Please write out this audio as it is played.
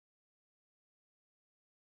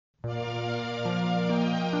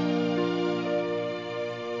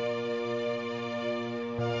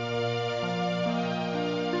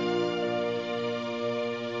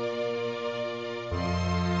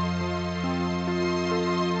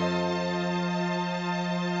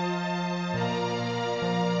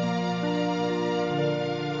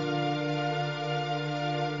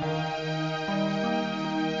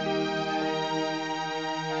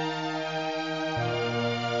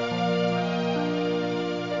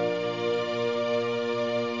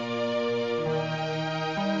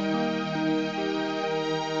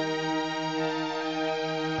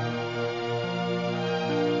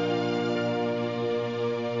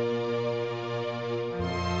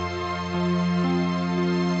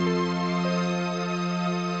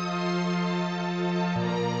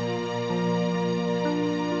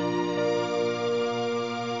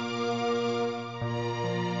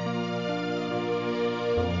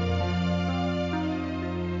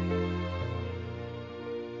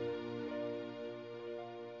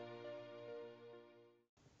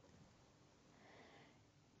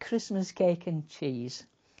Christmas cake and cheese.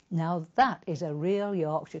 Now that is a real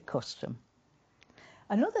Yorkshire custom.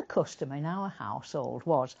 Another custom in our household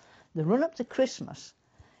was the run-up to Christmas,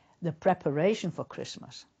 the preparation for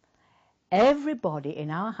Christmas. Everybody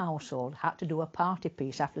in our household had to do a party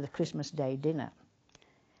piece after the Christmas Day dinner.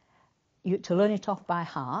 To learn it off by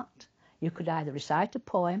heart, you could either recite a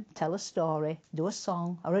poem, tell a story, do a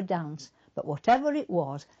song or a dance, but whatever it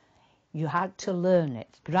was, you had to learn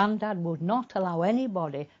it. Grandad would not allow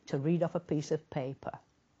anybody to read off a piece of paper.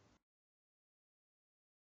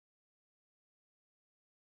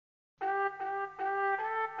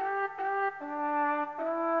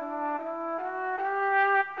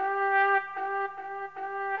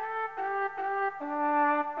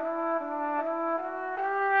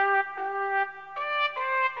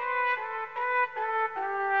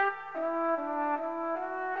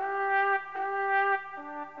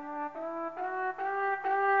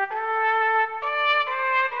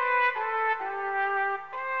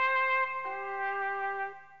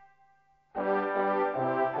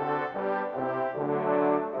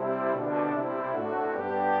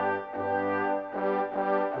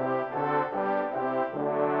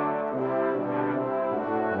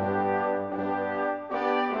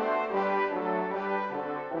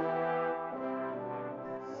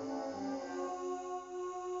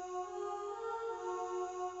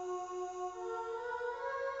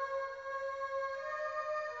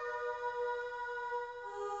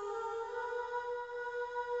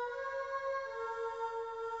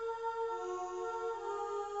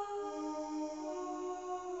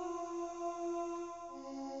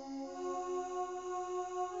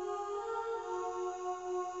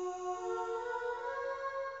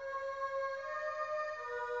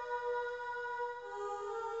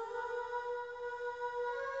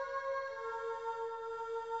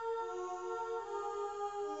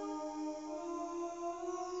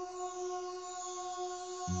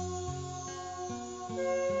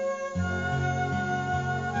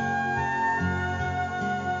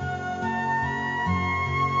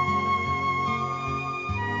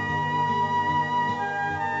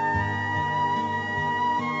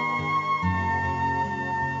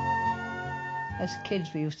 As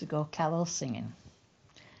kids, we used to go carol singing,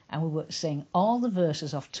 and we would sing all the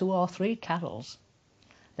verses of 2 or 3 carols.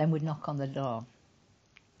 Then we'd knock on the door.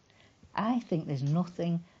 I think there's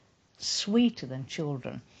nothing sweeter than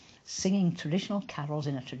children singing traditional carols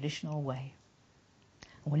in a traditional way.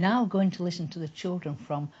 And we're now going to listen to the children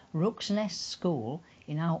from Rook's Nest School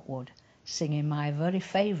in Outwood singing my very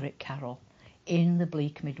favourite carol, In the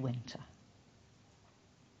Bleak Midwinter.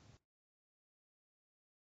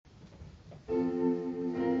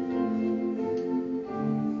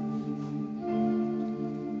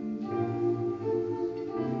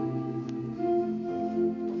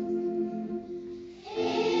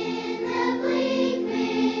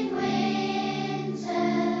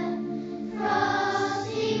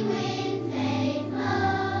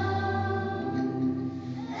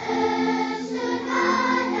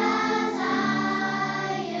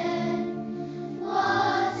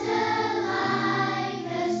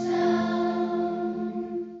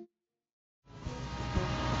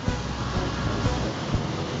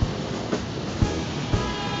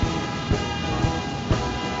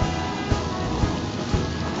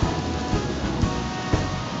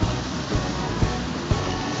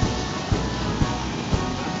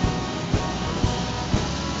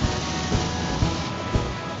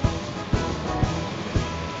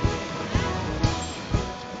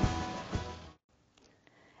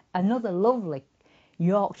 Another lovely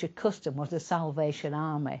Yorkshire custom was the Salvation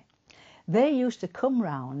Army. They used to come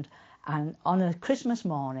round and on a Christmas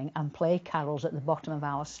morning and play carols at the bottom of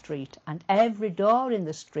our street, and every door in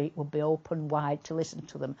the street would be open wide to listen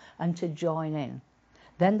to them and to join in.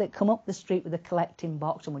 Then they'd come up the street with a collecting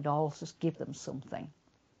box and we'd all just give them something.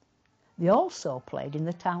 They also played in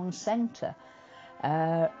the town centre,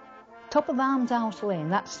 top of Arms House Lane,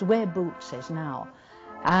 that's where Boots is now.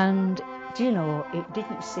 And do you know, it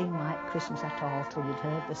didn't seem like Christmas at all till you'd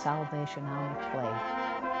heard the Salvation Army play.